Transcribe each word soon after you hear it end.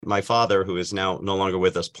my father, who is now no longer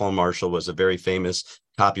with us, Paul Marshall, was a very famous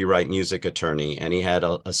copyright music attorney, and he had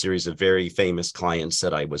a series of very famous clients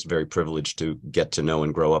that I was very privileged to get to know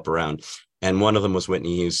and grow up around. And one of them was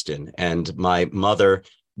Whitney Houston. And my mother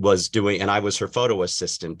was doing, and I was her photo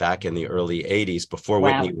assistant back in the early 80s before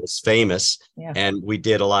Wow. Whitney was famous. Yeah. And we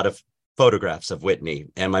did a lot of photographs of Whitney.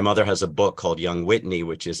 And my mother has a book called Young Whitney,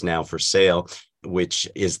 which is now for sale, which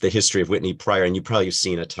is the history of Whitney prior. And you probably have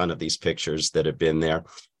seen a ton of these pictures that have been there.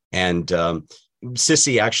 And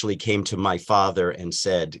Sissy actually came to my father and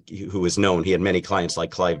said, who was known, he had many clients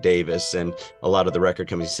like Clive Davis and a lot of the record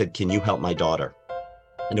companies, he said, can you help my daughter?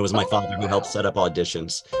 And it was my father who helped set up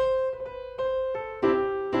auditions.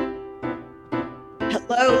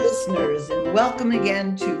 Hello, listeners, and welcome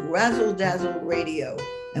again to Razzle Dazzle Radio.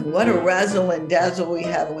 And what a razzle and dazzle we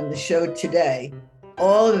have on the show today.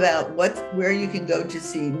 All about where you can go to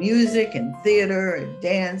see music and theater and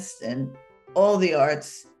dance and all the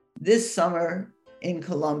arts this summer in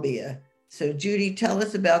Columbia. So Judy, tell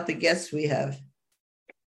us about the guests we have.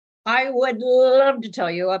 I would love to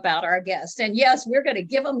tell you about our guest. And yes, we're going to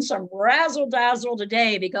give them some razzle dazzle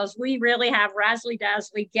today because we really have razzly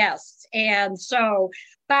dazzly guests. And so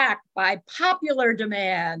back by popular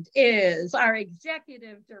demand is our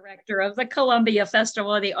executive director of the Columbia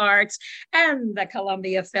Festival of the Arts and the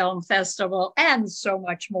Columbia Film Festival and so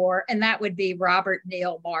much more. And that would be Robert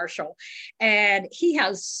Neal Marshall. And he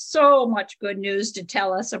has so much good news to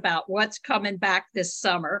tell us about what's coming back this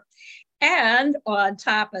summer. And on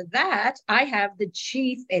top of that, I have the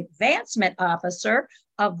Chief Advancement Officer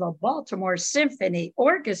of the Baltimore Symphony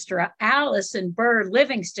Orchestra, Allison Burr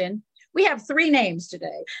Livingston. We have 3 names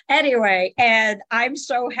today. Anyway, and I'm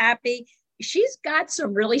so happy. She's got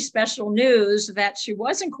some really special news that she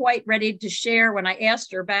wasn't quite ready to share when I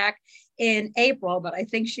asked her back in April, but I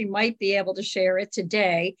think she might be able to share it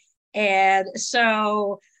today. And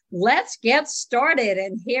so let's get started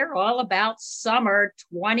and hear all about summer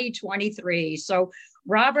 2023. So,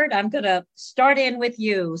 Robert, I'm going to start in with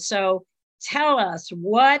you. So tell us,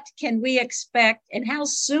 what can we expect and how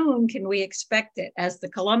soon can we expect it as the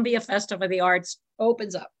Columbia Festival of the Arts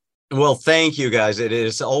opens up? Well, thank you, guys. It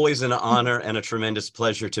is always an honor and a tremendous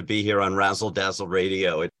pleasure to be here on Razzle Dazzle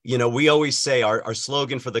Radio. We always say our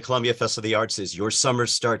slogan for the Columbia Festival of the Arts is your summer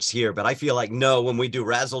starts here. But I feel like, no, when we do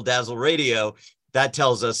Razzle Dazzle Radio, that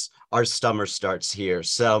tells us our summer starts here.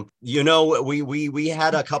 So, we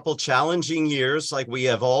had a couple challenging years like we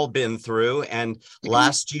have all been through. And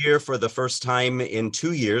last year, for the first time in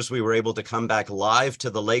 2 years, we were able to come back live to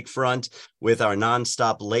the lakefront with our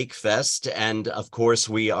nonstop Lake Fest. And of course,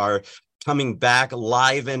 we are coming back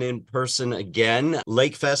live and in person again.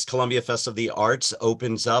 Lake Fest, Columbia Festival of the Arts,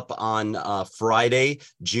 opens up on Friday,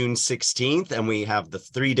 June 16th. And we have the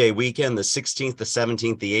 3-day weekend, the 16th, the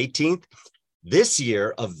 17th, the 18th. This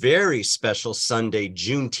year, a very special Sunday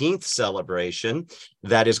Juneteenth celebration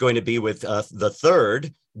that is going to be with the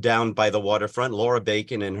Third down by the waterfront, Laura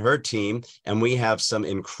Bacon and her team. And we have some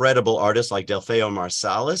incredible artists like Delfeo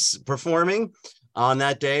Marsalis performing on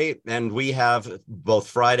that day. And we have both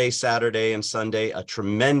Friday, Saturday, and Sunday, a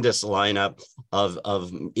tremendous lineup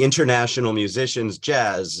of international musicians,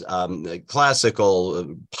 jazz,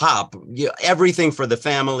 classical, pop, everything for the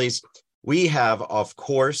families. We have, of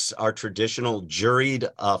course, our traditional juried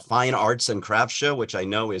fine arts and crafts show, which I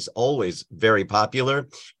know is always very popular.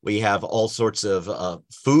 We have all sorts of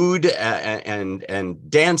food and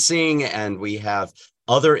dancing, and we have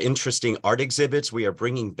other interesting art exhibits. We are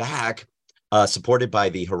bringing back, supported by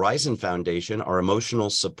the Horizon Foundation, our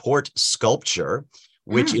emotional support sculpture,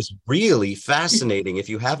 which is really fascinating. If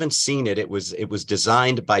you haven't seen it, it was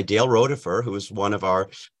designed by Dale Rotifer, who is one of our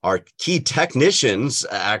key technicians,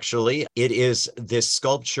 actually. It is this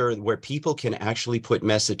sculpture where people can actually put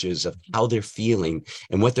messages of how they're feeling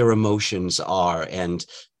and what their emotions are and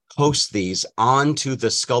post these onto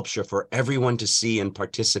the sculpture for everyone to see and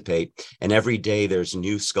participate. And every day there's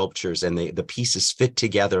new sculptures and the pieces fit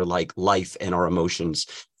together like life and our emotions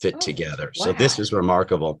fit together. Wow. So this is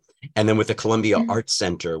remarkable. And then with the Columbia Arts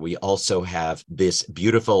Center, we also have this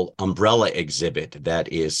beautiful umbrella exhibit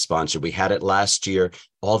that is sponsored. We had it last year.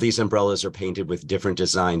 All these umbrellas are painted with different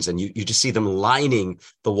designs, and you just see them lining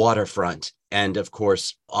the waterfront. And of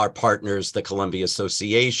course, our partners, the Columbia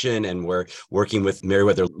Association, and we're working with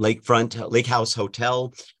Meriwether Lakefront Lake House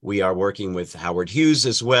Hotel. We are working with Howard Hughes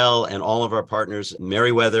as well, and all of our partners,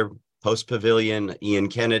 Meriwether Post Pavilion, Ian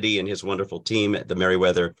Kennedy and his wonderful team at the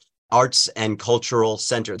Meriwether Arts and Cultural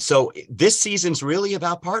Center. So this season's really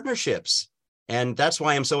about partnerships And that's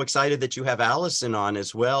why I'm so excited that you have Allison on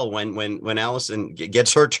as well when Allison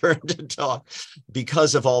gets her turn to talk,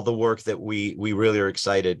 because of all the work that we really are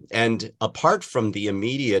excited. And apart from the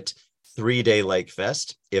immediate 3-day Lake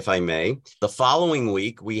Fest, if I may, the following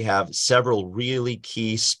week, we have several really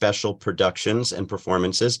key special productions and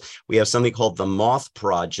performances. We have something called the Moth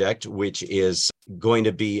Project, which is going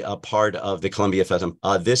to be a part of the Columbia Festival.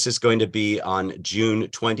 This is going to be on June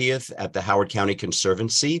 20th at the Howard County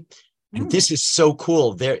Conservancy. And this is so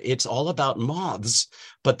cool. It's all about moths,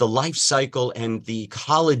 but the life cycle and the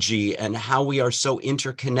ecology and how we are so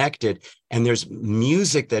interconnected. And there's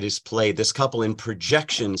music that is played, this couple in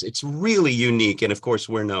projections. It's really unique. And of course,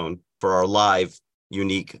 we're known for our live,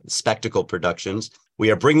 unique spectacle productions.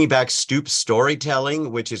 We are bringing back Stoop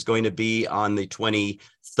Storytelling, which is going to be on the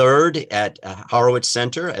 23rd at Horowitz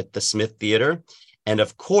Center at the Smith Theater. And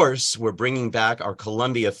of course, we're bringing back our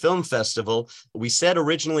Columbia Film Festival. We said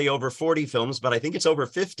originally over 40 films, but I think it's over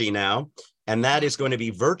 50 now. And that is going to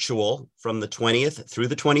be virtual from the 20th through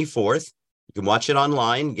the 24th. You can watch it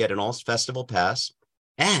online, get an all festival pass.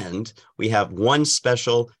 And we have one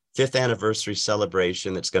special 5th anniversary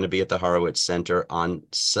celebration that's going to be at the Horowitz Center on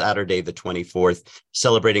Saturday, the 24th,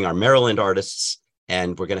 celebrating our Maryland artists.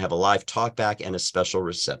 And we're going to have a live talkback and a special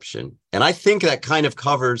reception. And I think that kind of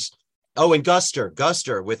covers. Oh, and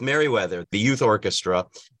Guster with Merriweather, the youth orchestra.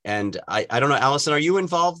 And I don't know, Allison, are you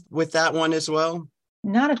involved with that one as well?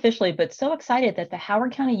 Not officially, but so excited that the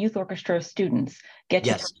Howard County Youth Orchestra students get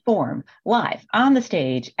to perform live on the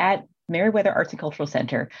stage at Merriweather Arts and Cultural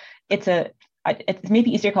Center. It's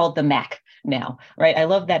maybe easier called the MAC now, right? I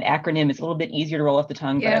love that acronym. It's a little bit easier to roll off the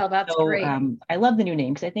tongue. Yeah, that's great. I love the new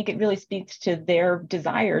name because I think it really speaks to their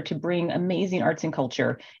desire to bring amazing arts and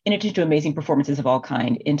culture, in addition to amazing performances of all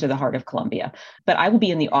kind, into the heart of Columbia. But I will be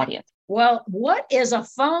in the audience. Well, what is a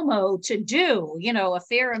FOMO to do? A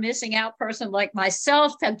fear of missing out person like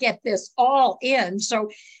myself to get this all in. So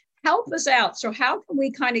help us out. So how can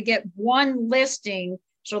we kind of get one listing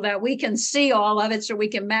so that we can see all of it, so we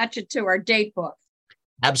can match it to our date book?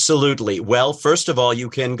 Absolutely. Well, first of all, you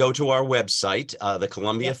can go to our website, the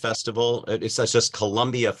Columbia Festival. It's just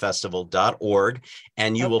columbiafestival.org,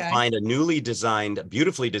 and you will find a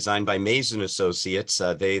beautifully designed by Mays and Associates.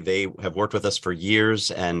 They have worked with us for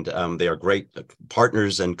years, and they are great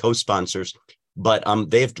partners and co-sponsors. But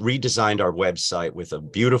they've redesigned our website with a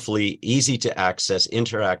beautifully easy to access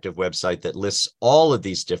interactive website that lists all of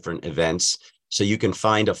these different events. So you can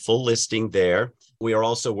find a full listing there. We are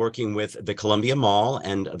also working with the Columbia Mall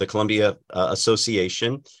and the Columbia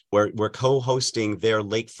Association, where we're co-hosting their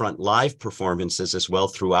Lakefront Live performances as well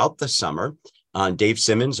throughout the summer. Dave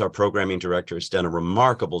Simmons, our programming director, has done a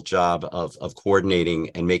remarkable job of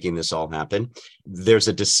coordinating and making this all happen. There's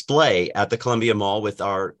a display at the Columbia Mall with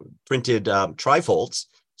our printed trifolds.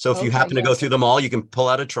 So if you happen to go through the mall, you can pull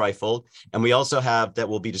out a trifold. And we also have that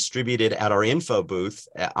will be distributed at our info booth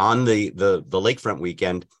on the Lakefront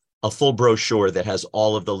weekend, a full brochure that has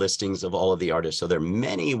all of the listings of all of the artists. So there are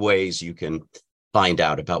many ways you can find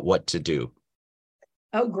out about what to do.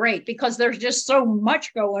 Oh, great, because there's just so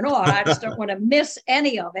much going on. I just don't want to miss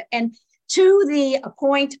any of it. And to the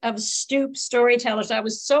point of Stoop Storytellers, I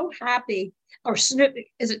was so happy, or Snoop,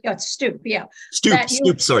 is it Stoop? Yeah.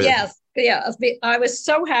 Stoop, sorry. Yes. Yeah, I was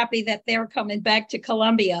so happy that they're coming back to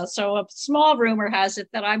Columbia. So a small rumor has it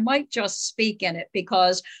that I might just speak in it,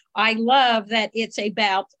 because I love that it's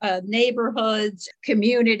about neighborhoods,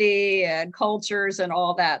 community, and cultures and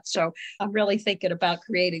all that. So I'm really thinking about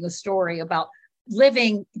creating a story about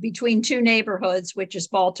living between two neighborhoods, which is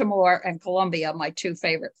Baltimore and Columbia, my two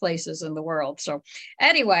favorite places in the world. So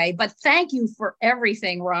anyway, but thank you for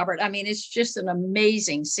everything, Robert. I mean, it's just an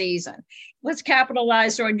amazing season. Let's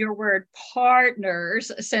capitalize on your word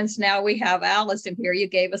partners, since now we have Allison here. You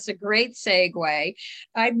gave us a great segue.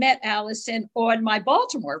 I met Allison on my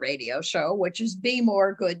Baltimore radio show, which is Be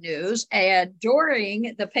More Good News. And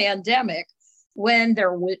during the pandemic, when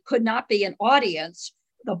there could not be an audience,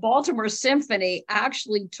 the Baltimore Symphony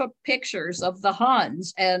actually took pictures of the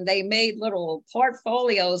Huns, and they made little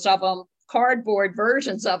portfolios of them, cardboard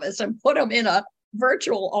versions of us, and put them in a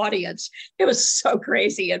virtual audience. It was so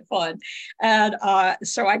crazy and fun. And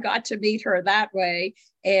so I got to meet her that way.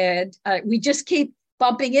 And we just keep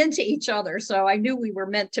bumping into each other. So I knew we were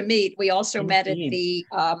meant to meet. We also met at the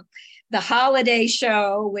holiday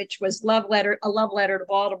show, which was a love letter to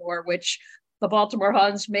Baltimore, which the Baltimore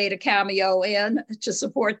Huns made a cameo in to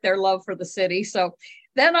support their love for the city. So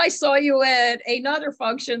then I saw you at another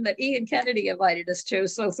function that Ian Kennedy invited us to.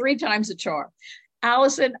 So 3 times a charm.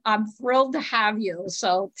 Allison, I'm thrilled to have you.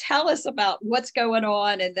 So tell us about what's going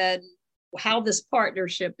on and then how this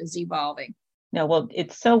partnership is evolving. No, well,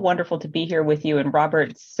 it's so wonderful to be here with you. And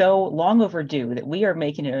Robert, it's so long overdue that we are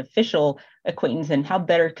making an official acquaintance. And how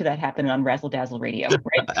better could that happen on Razzle Dazzle Radio,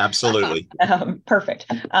 right? Absolutely. Perfect.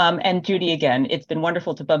 And Judy, again, it's been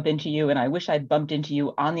wonderful to bump into you. And I wish I'd bumped into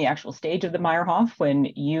you on the actual stage of the Meyerhof when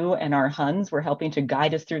you and our Huns were helping to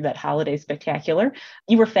guide us through that holiday spectacular.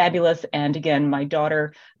 You were fabulous. And again, my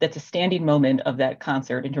daughter, that's a standing moment of that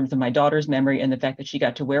concert in terms of my daughter's memory and the fact that she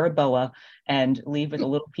got to wear a boa and leave with a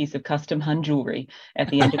little piece of custom Hun jewelry at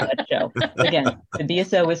the end of that show. Again, the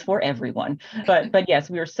BSO is for everyone. But yes,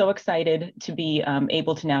 we are so excited to be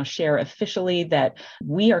able to now share officially that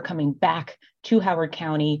we are coming back to Howard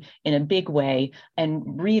County in a big way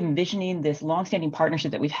and re-envisioning this longstanding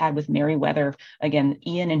partnership that we've had with Merriweather. Again,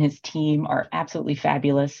 Ian and his team are absolutely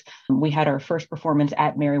fabulous. We had our first performance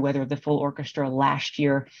at Merriweather, the full orchestra, last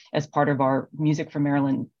year as part of our Music for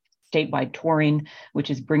Maryland statewide touring, which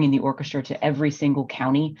is bringing the orchestra to every single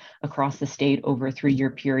county across the state over a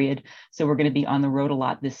 3-year period. So we're going to be on the road a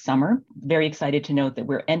lot this summer. Very excited to note that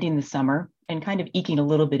we're ending the summer and kind of eking a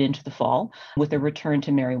little bit into the fall with a return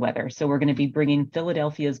to Merriweather. So we're going to be bringing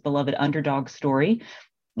Philadelphia's beloved underdog story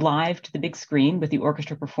live to the big screen with the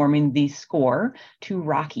orchestra performing the score to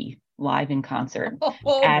Rocky live in concert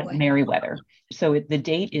at Merriweather. So the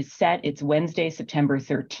date is set. It's Wednesday, September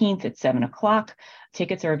 13th at 7:00.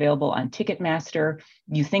 Tickets are available on Ticketmaster.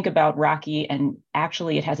 You think about Rocky, and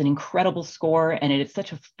actually it has an incredible score, and it's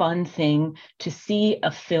such a fun thing to see a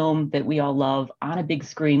film that we all love on a big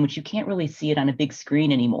screen, which you can't really see it on a big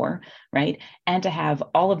screen anymore, right? And to have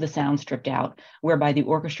all of the sound stripped out, whereby the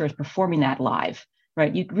orchestra is performing that live.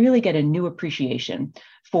 Right, you really get a new appreciation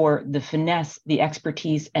for the finesse, the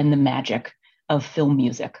expertise, and the magic of film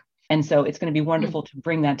music. And so it's going to be wonderful to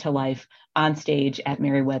bring that to life on stage at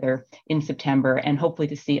Merriweather in September, and hopefully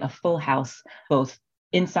to see a full house, both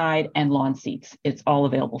inside and lawn seats. It's all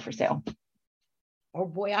available for sale. Oh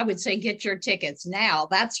boy, I would say get your tickets now.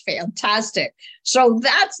 That's fantastic. So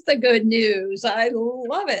that's the good news. I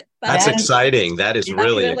love it. That's exciting. That is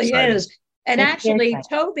really exciting. Is. And actually,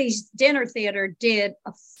 Toby's Dinner Theater did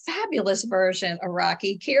a fabulous version of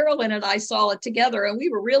Rocky. Carolyn and I saw it together, and we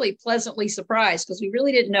were really pleasantly surprised because we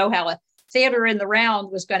really didn't know how a theater in the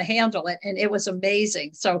round was going to handle it, and it was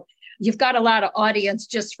amazing. So you've got a lot of audience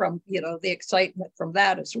just from, the excitement from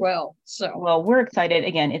that as well. So, well, we're excited.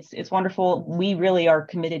 Again, it's wonderful. We really are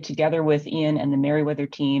committed together with Ian and the Merriweather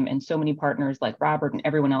team and so many partners like Robert and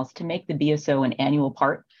everyone else to make the BSO an annual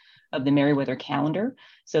part of the Merriweather calendar.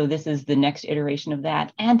 So this is the next iteration of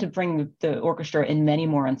that, and to bring the orchestra in many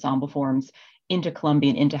more ensemble forms into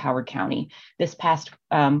Columbia and into Howard County. This past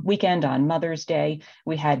weekend on Mother's Day,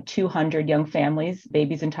 we had 200 young families,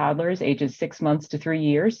 babies and toddlers, ages 6 months to 3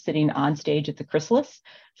 years, sitting on stage at the Chrysalis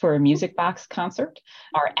for a music box concert.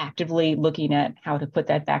 Are actively looking at how to put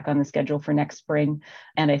that back on the schedule for next spring.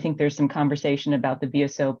 And I think there's some conversation about the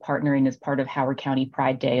BSO partnering as part of Howard County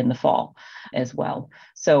Pride Day in the fall as well.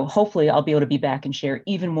 So hopefully I'll be able to be back and share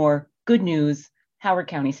even more good news, Howard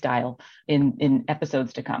County style, in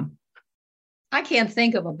episodes to come. I can't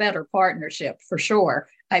think of a better partnership for sure.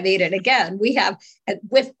 I mean, and again, we have,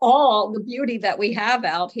 with all the beauty that we have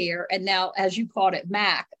out here, and now, as you called it,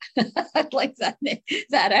 MAC, I like that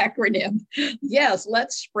acronym. Yes,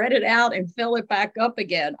 let's spread it out and fill it back up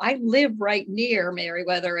again. I live right near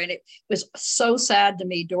Merriweather, and it was so sad to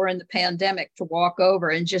me during the pandemic to walk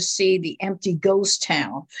over and just see the empty ghost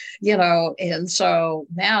town, and so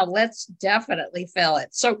now let's definitely fill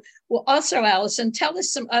it. So, well, also, Allison, tell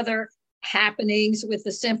us some other happenings with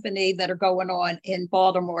the symphony that are going on in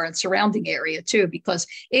Baltimore and surrounding area too, because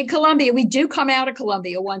in Columbia, we do come out of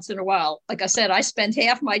Columbia once in a while. Like I said, I spend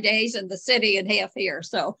half my days in the city and half here.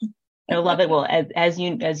 So I love it. Well, as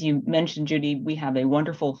you mentioned, Judy, we have a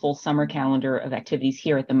wonderful full summer calendar of activities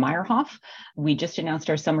here at the Meyerhof. We just announced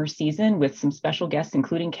our summer season with some special guests,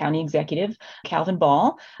 including County Executive Calvin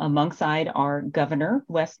Ball, alongside our Governor,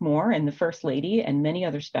 Wes Moore, and the First Lady, and many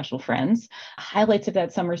other special friends. Highlights of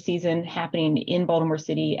that summer season happening in Baltimore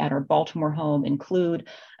City at our Baltimore home include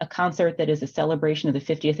a concert that is a celebration of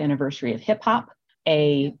the 50th anniversary of hip hop,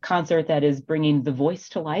 a concert that is bringing the voice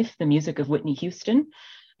to life, the music of Whitney Houston,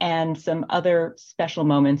 and some other special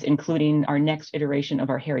moments, including our next iteration of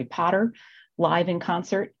our Harry Potter live in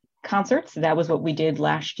concerts. That was what we did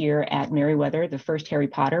last year at Merriweather, the first Harry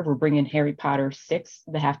Potter. We're bringing Harry Potter 6,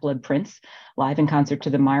 The Half-Blood Prince, live in concert to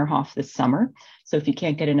the Meyerhof this summer. So if you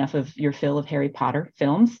can't get enough of your fill of Harry Potter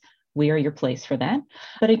films, we are your place for that.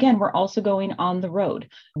 But again, we're also going on the road.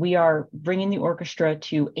 We are bringing the orchestra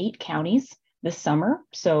to 8 counties this summer.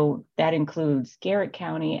 So that includes Garrett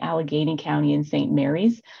County, Allegheny County, and St.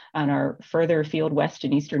 Mary's on our further afield west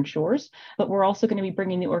and eastern shores. But we're also going to be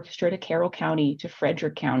bringing the orchestra to Carroll County, to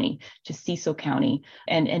Frederick County, to Cecil County,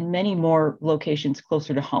 and many more locations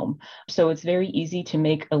closer to home. So it's very easy to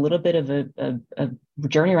make a little bit of a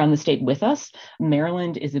journey around the state with us.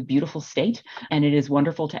 Maryland is a beautiful state, and it is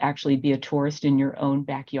wonderful to actually be a tourist in your own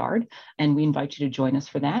backyard. And we invite you to join us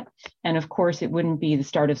for that. And of course, it wouldn't be the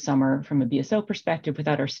start of summer from a BSO perspective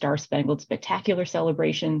without our Star Spangled Spectacular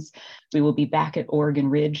celebrations. We will be back at Oregon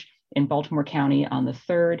Ridge in Baltimore County on the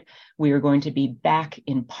 3rd. We are going to be back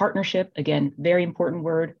in partnership, again, very important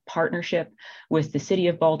word, partnership, with the City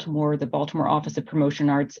of Baltimore, the Baltimore Office of Promotion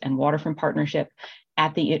Arts and Waterfront Partnership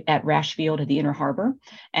at Rashfield at the Inner Harbor,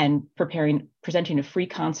 and presenting a free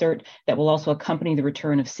concert that will also accompany the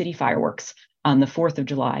return of city fireworks on the 4th of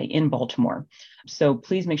July in Baltimore. So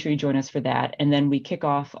please make sure you join us for that. And then we kick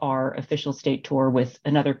off our official state tour with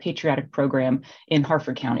another patriotic program in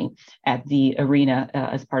Harford County at the arena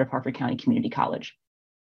as part of Harford County Community College.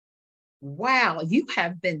 Wow, you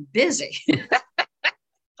have been busy.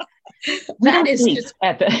 That is just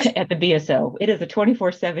at the BSO. It is a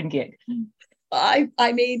 24/7 gig.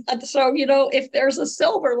 I mean, so, if there's a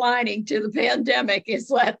silver lining to the pandemic, it's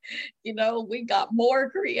that, we got more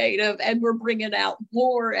creative and we're bringing out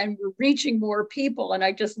more and we're reaching more people. And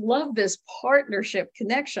I just love this partnership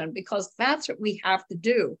connection, because that's what we have to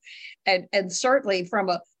do. And certainly from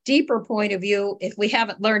a deeper point of view, if we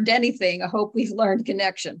haven't learned anything, I hope we've learned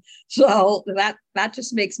connection. So that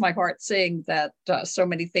just makes my heart sing that so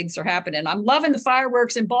many things are happening. I'm loving the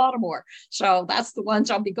fireworks in Baltimore. So that's the ones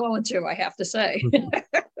I'll be going to, I have to say.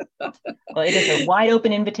 Well, it is a wide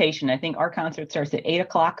open invitation. I think our concert starts at 8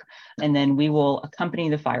 o'clock, and then we will accompany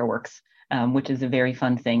the fireworks, which is a very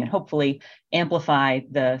fun thing, and hopefully amplify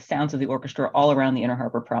the sounds of the orchestra all around the Inner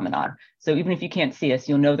Harbor Promenade. So even if you can't see us,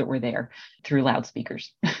 you'll know that we're there through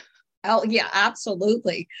loudspeakers. Oh, yeah,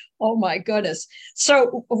 absolutely. Oh, my goodness.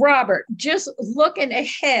 So, Robert, just looking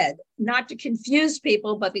ahead, not to confuse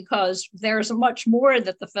people, but because there's much more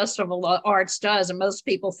that the Festival of Arts does, and most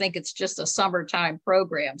people think it's just a summertime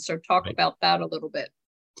program. So talk about that a little bit.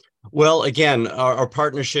 Well, again, our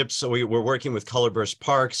partnerships, so we're working with Colorburst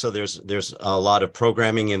Park. So there's a lot of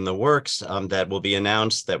programming in the works that will be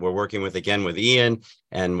announced, that we're working with, again, with Ian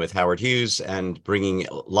and with Howard Hughes, and bringing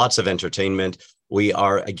lots of entertainment. We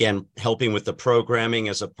are, again, helping with the programming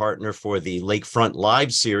as a partner for the Lakefront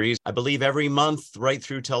Live series, I believe every month right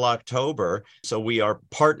through till October. So we are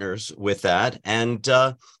partners with that. And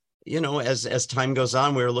as time goes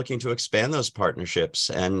on, we're looking to expand those partnerships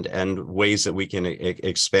and ways that we can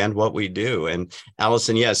expand what we do. And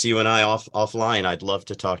Allison, yes, you and I offline, I'd love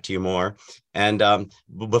to talk to you more. And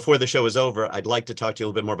before the show is over, I'd like to talk to you a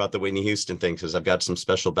little bit more about the Whitney Houston thing, because I've got some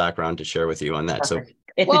special background to share with you on that. Perfect. So.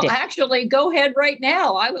 Well, actually, go ahead right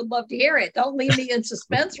now. I would love to hear it. Don't leave me in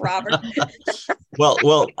suspense, Robert.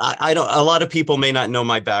 Well, I don't. A lot of people may not know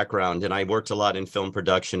my background, and I worked a lot in film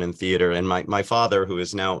production and theater. And my father, who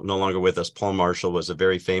is now no longer with us, Paul Marshall, was a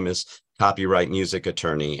very famous copyright music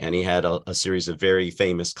attorney, and he had a series of very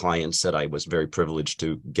famous clients that I was very privileged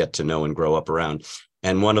to get to know and grow up around.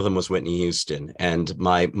 And one of them was Whitney Houston, and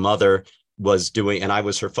my mother was doing, and I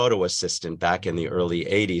was her photo assistant back in the early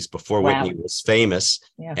 80s before Wow. Whitney was famous.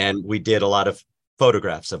 Yeah. And we did a lot of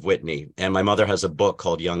photographs of Whitney. And my mother has a book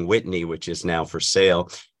called Young Whitney, which is now for sale,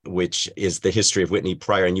 which is the history of Whitney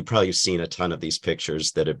prior. And you probably have seen a ton of these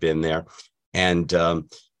pictures that have been there. And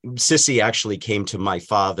Sissy actually came to my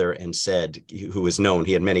father and said, who was known,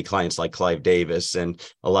 he had many clients like Clive Davis and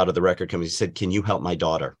a lot of the record companies, he said, "Can you help my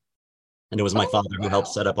daughter?" And it was my father who helped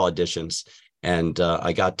set up auditions. And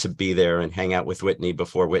I got to be there and hang out with Whitney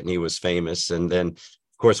before Whitney was famous. And then,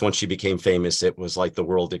 of course, once she became famous, it was like the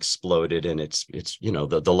world exploded. And it's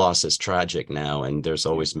the loss is tragic now. And there's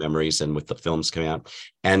always memories. And with the films coming out,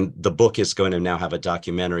 and the book is going to now have a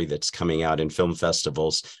documentary that's coming out in film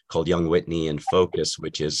festivals called Young Whitney in Focus,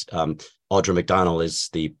 which is Audra McDonald is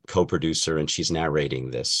the co-producer, and she's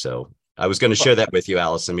narrating this. So I was going to share that with you,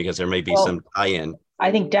 Allison, because there may be some tie-in. I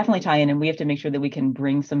think definitely tie in, and we have to make sure that we can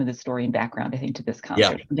bring some of the story and background, I think, to this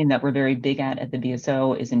concert. Yeah. Something that we're very big at the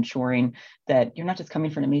BSO is ensuring that you're not just coming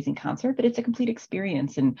for an amazing concert, but it's a complete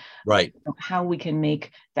experience, and right. How we can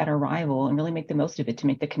make that arrival and really make the most of it to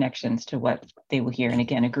make the connections to what they will hear. And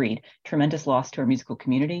again, agreed, tremendous loss to our musical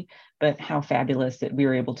community, but how fabulous that we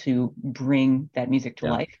were able to bring that music to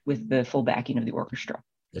life with the full backing of the orchestra.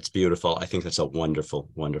 It's beautiful. I think that's a wonderful,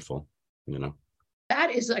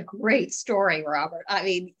 That is a great story, Robert. I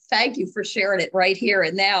mean, thank you for sharing it right here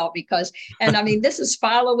and now, because, and I mean, this is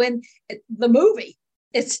following the movie.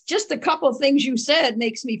 it's just a couple of things you said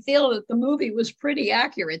makes me feel that the movie was pretty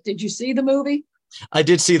accurate. Did you see the movie? I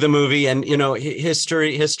did see the movie, and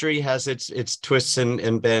history has its twists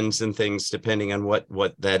and bends and things depending on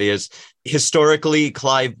what that is. Historically,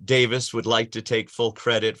 Clive Davis would like to take full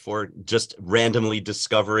credit for just randomly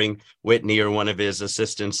discovering Whitney or one of his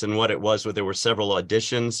assistants, and what it was. Where there were several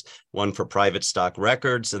auditions, one for Private Stock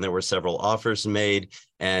Records, and there were several offers made.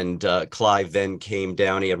 And Clive then came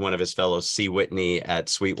down. He had one of his fellows see Whitney at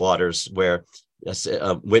Sweetwater's, where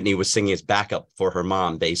Whitney was singing as backup for her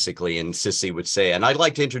mom, basically. And Sissy would say, and I'd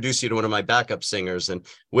like to introduce you to one of my backup singers. And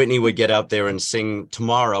Whitney would get out there and sing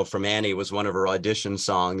Tomorrow from Annie, was one of her audition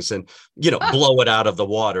songs, and, blow it out of the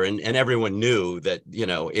water. And everyone knew that,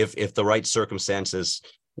 if the right circumstances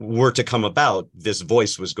were to come about, this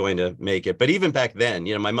voice was going to make it. But even back then,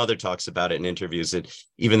 my mother talks about it in interviews, that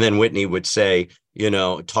even then Whitney would say,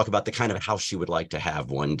 talk about the kind of house she would like to have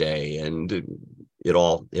one day. And it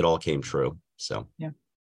all came true. So, yeah.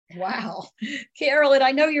 Wow. Carolyn,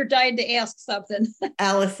 I know you're dying to ask something.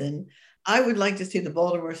 Allison, I would like to see the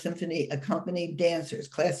Baltimore Symphony accompany dancers,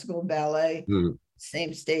 classical ballet,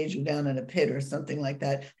 same stage or down in a pit or something like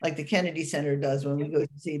that, like the Kennedy Center does when we go to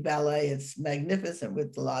see ballet. It's magnificent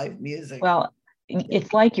with live music. Well,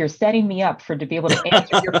 it's like you're setting me up to be able to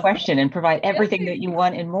answer your question and provide everything that you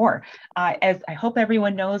want and more. As I hope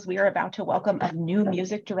everyone knows, we are about to welcome a new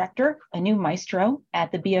music director, a new maestro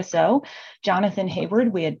at the BSO, Jonathan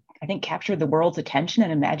Hayward. We had, I think, captured the world's attention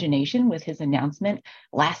and imagination with his announcement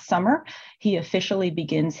last summer. He officially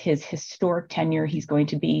begins his historic tenure. He's going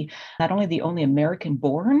to be not only the only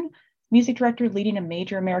American-born music director leading a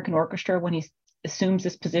major American orchestra when he assumes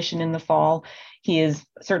this position in the fall. He is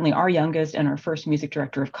certainly our youngest and our first music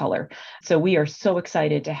director of color. So we are so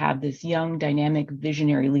excited to have this young, dynamic,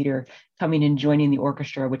 visionary leader coming and joining the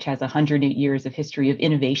orchestra, which has 108 years of history of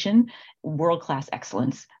innovation, world-class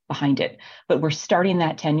excellence behind it. But we're starting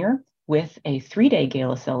that tenure with a 3-day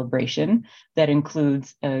gala celebration that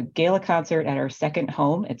includes a gala concert at our second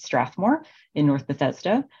home at Strathmore in North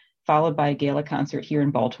Bethesda, followed by a gala concert here in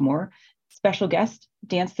Baltimore. Special guest,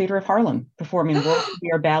 Dance Theater of Harlem, performing world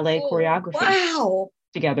premiere ballet choreography. Wow.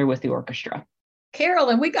 Together with the orchestra.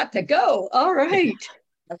 Carolyn, we got to go. All right.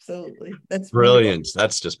 Absolutely. That's brilliant. wonderful.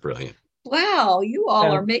 That's just brilliant. Wow, you all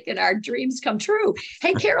are making our dreams come true.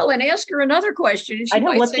 Hey, Carolyn, ask her another question. I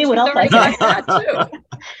know, let's see what else I got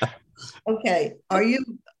too. Okay.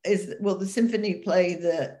 Will the symphony play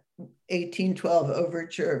the 1812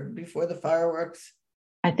 overture before the fireworks?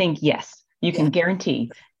 I think yes. You can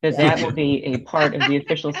guarantee that will be a part of the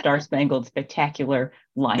official Star Spangled Spectacular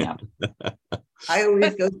lineup. I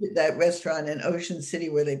always go to that restaurant in Ocean City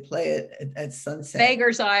where they play it at sunset.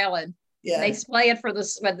 Baker's Island. Yeah, they play it for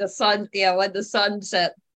when the sun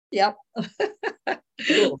set. Yep.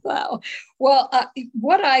 Cool. Wow. Well,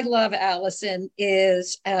 what I love, Allison,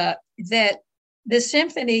 is that the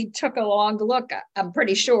symphony took a long look. I'm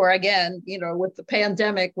pretty sure, again, with the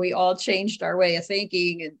pandemic, we all changed our way of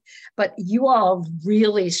thinking, but you all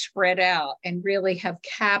really spread out and really have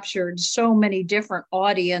captured so many different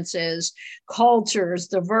audiences, cultures,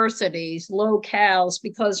 diversities, locales,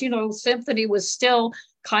 because, symphony was still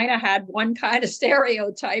kind of had one kind of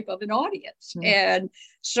stereotype of an audience. Mm-hmm. And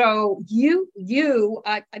so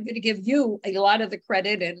I'm going to give you a lot of the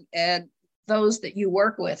credit and those that you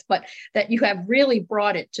work with, but that you have really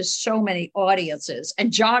brought it to so many audiences.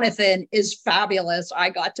 And Jonathan is fabulous. I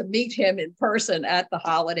got to meet him in person at the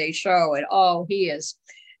holiday show, and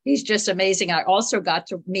he's just amazing. I also got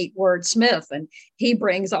to meet Word Smith, and he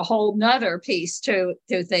brings a whole nother piece to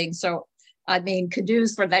things. So I mean,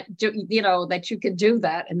 kudos for that, that you can do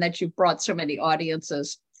that and that you've brought so many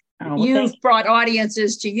audiences. Oh, well, you've brought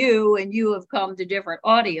audiences to you, and you have come to different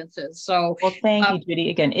audiences. So, well, thank you,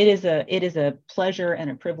 Judy. Again, it is a pleasure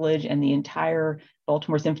and a privilege, and the entire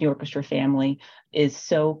Baltimore Symphony Orchestra family is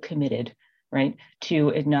so committed, right, to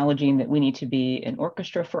acknowledging that we need to be an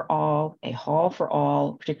orchestra for all, a hall for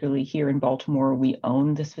all. Particularly here in Baltimore, we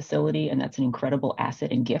own this facility, and that's an incredible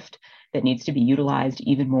asset and gift that needs to be utilized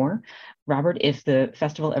even more. Robert, if the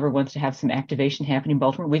festival ever wants to have some activation happening in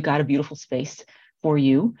Baltimore, we've got a beautiful space for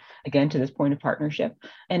you, again, to this point of partnership.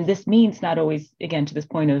 And this means not always, again, to this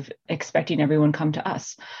point of expecting everyone come to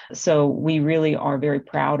us. So we really are very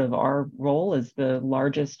proud of our role as the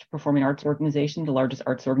largest performing arts organization, the largest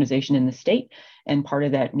arts organization in the state. And part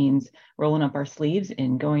of that means rolling up our sleeves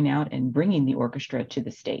and going out and bringing the orchestra to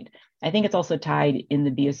the state. I think it's also tied in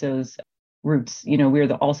the BSO's roots.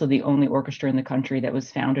 We're also the only orchestra in the country that was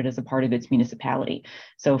founded as a part of its municipality.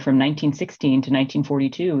 So from 1916 to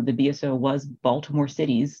 1942, the BSO was Baltimore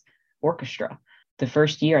City's orchestra. the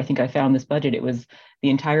first year, I think I found this budget, the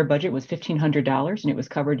entire budget was $1,500 and it was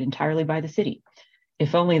covered entirely by the city.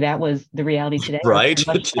 If only that was the reality today. Right.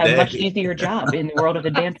 A much easier job in the world of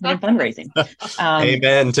advancement and fundraising.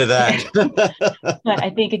 Amen to that. But I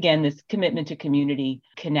think, again, this commitment to community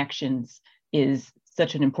connections is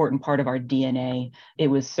such an important part of our DNA. It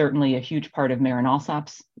was certainly a huge part of Marin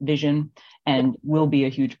Alsop's vision and will be a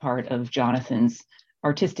huge part of Jonathan's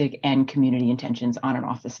artistic and community intentions on and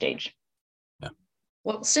off the stage.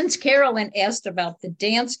 Well, since Carolyn asked about the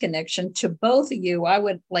dance connection to both of you, I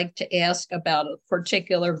would like to ask about a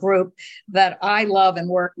particular group that I love and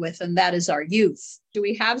work with, and that is our youth. Do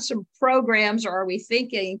we have some programs, or are we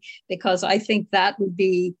thinking, because I think that would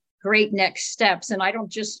be great next steps. And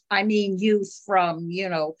I mean youth from,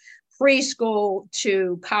 preschool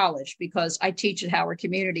to college, because I teach at Howard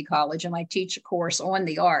Community College and I teach a course on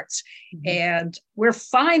the arts. Mm-hmm. And we're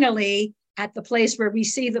finally at the place where we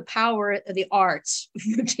see the power of the arts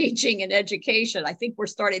for teaching and education. I think we're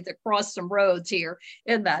starting to cross some roads here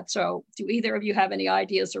in that. So do either of you have any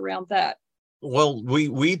ideas around that? Well,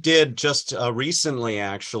 we did just recently,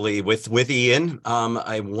 actually, with Ian,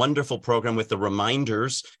 a wonderful program with the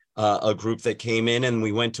Reminders, a group that came in, and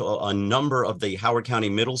we went to a number of the Howard County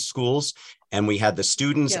middle schools, and we had the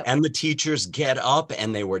students and the teachers get up,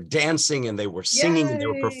 and they were dancing and they were singing and they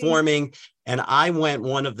were performing. And I went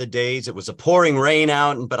one of the days, it was a pouring rain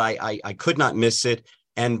out, but I could not miss it.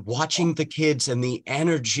 And watching the kids and the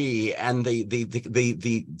energy and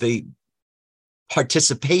the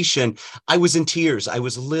participation, I was in tears. I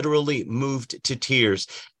was literally moved to tears,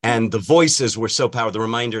 and the voices were so powerful. The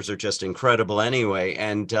Reminders are just incredible anyway.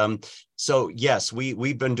 And so yes,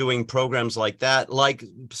 we've been doing programs like that, like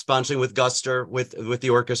sponsoring with Guster, with the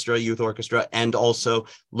orchestra, youth orchestra, and also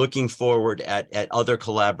looking forward at other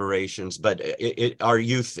collaborations. But our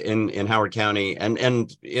youth in Howard County and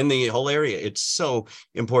in the whole area, it's so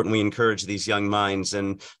important we encourage these young minds.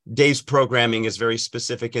 And Dave's programming is very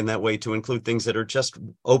specific in that way, to include things that are just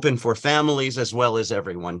open for families as well as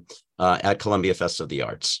everyone at Columbia Fest of the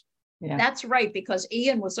Arts. Yeah. That's right, because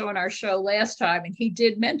Ian was on our show last time and he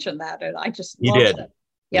did mention that, and I just loved it. Yep.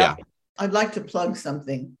 Yeah. I'd like to plug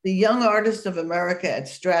something. The Young Artists of America at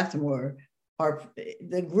Strathmore,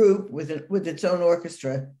 the group with its own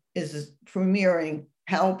orchestra, is premiering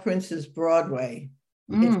Hal Prince's Broadway.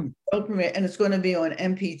 And it's going to be on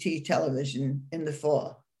MPT television in the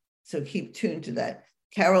fall. So keep tuned to that.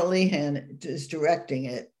 Carol Lehan is directing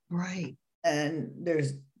it. Right. And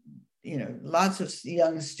there's lots of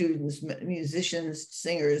young students, musicians,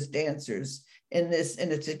 singers, dancers in this.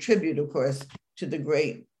 And it's a tribute, of course, to the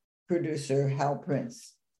great producer, Hal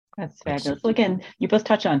Prince. That's fabulous. Well, again, you both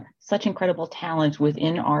touch on such incredible talent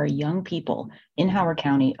within our young people in Howard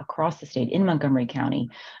County, across the state, in Montgomery County.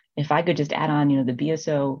 If I could just add on, the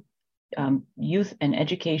BSO youth and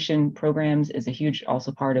education programs is a huge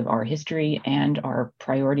also part of our history and our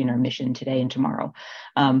priority and our mission today and tomorrow.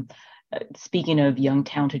 Speaking of young,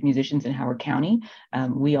 talented musicians in Howard County,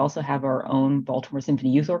 we also have our own Baltimore Symphony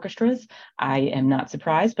youth orchestras. I am not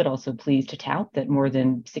surprised, but also pleased to tout that more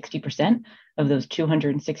than 60% of those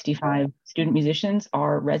 265 student musicians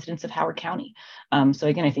are residents of Howard County. So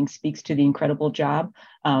again, I think speaks to the incredible job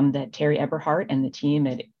that Terry Eberhardt and the team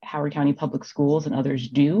at Howard County Public Schools and others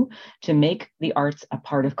do to make the arts a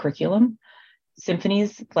part of curriculum.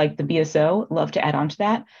 Symphonies like the BSO love to add on to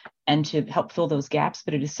that and to help fill those gaps,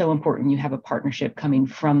 but it is so important you have a partnership coming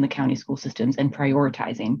from the county school systems and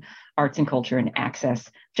prioritizing arts and culture and access,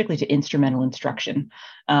 particularly to instrumental instruction.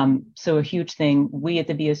 So a huge thing, we at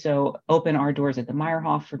the BSO open our doors at the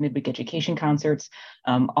Meyerhoff for midweek education concerts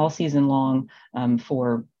all season long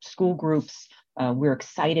for school groups. We're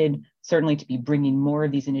excited certainly to be bringing more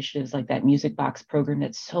of these initiatives like that Music Box program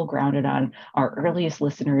that's so grounded on our earliest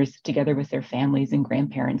listeners together with their families and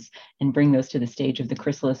grandparents, and bring those to the stage of the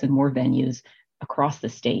Chrysalis and more venues across the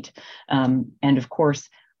state. And of course,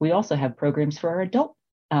 we also have programs for our adult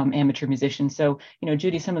amateur musicians. So,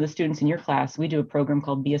 Judy, some of the students in your class, we do a program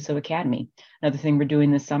called BSO Academy. Another thing we're doing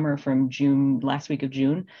this summer from last week of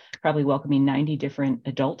June, probably welcoming 90 different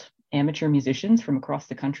adult amateur musicians from across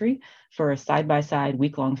the country for a side-by-side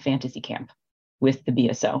week-long fantasy camp with the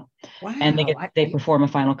BSO. Wow. And they perform a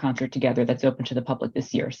final concert together that's open to the public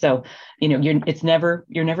this year. So, you're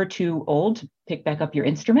never too old to pick back up your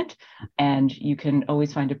instrument, and you can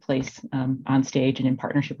always find a place on stage and in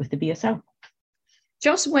partnership with the BSO.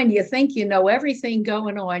 just when you think you know everything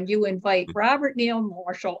going on, you invite Robert Neal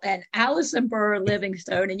Marshall and Allison Burr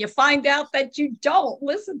Livingston, and you find out that you don't.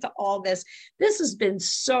 Listen to all this. This has been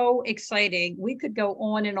so exciting. We could go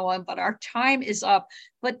on and on, but our time is up.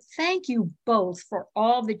 But thank you both for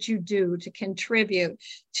all that you do to contribute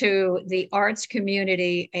to the arts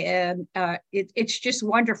community. And it's just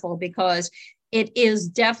wonderful because it is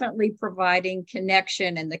definitely providing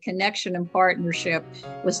connection, and the connection and partnership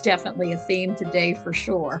was definitely a theme today for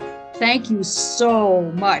sure. Thank you so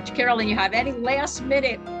much. Carolyn, you have any last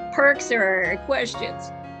minute perks or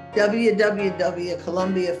questions?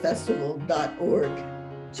 www.columbiafestival.org.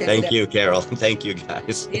 Thank you, Carol. Thank you,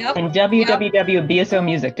 guys. Yep. And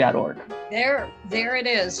www.bsomusic.org. There it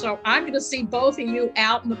is. So I'm going to see both of you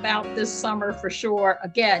out and about this summer for sure.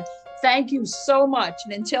 Again, thank you so much.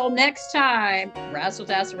 And until next time, Razzle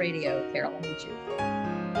Dazzle Radio, Carolyn and you.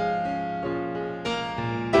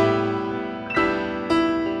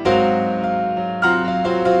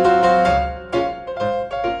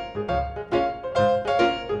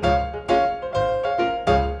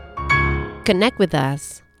 Connect with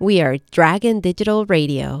us. We are Dragon Digital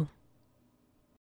Radio.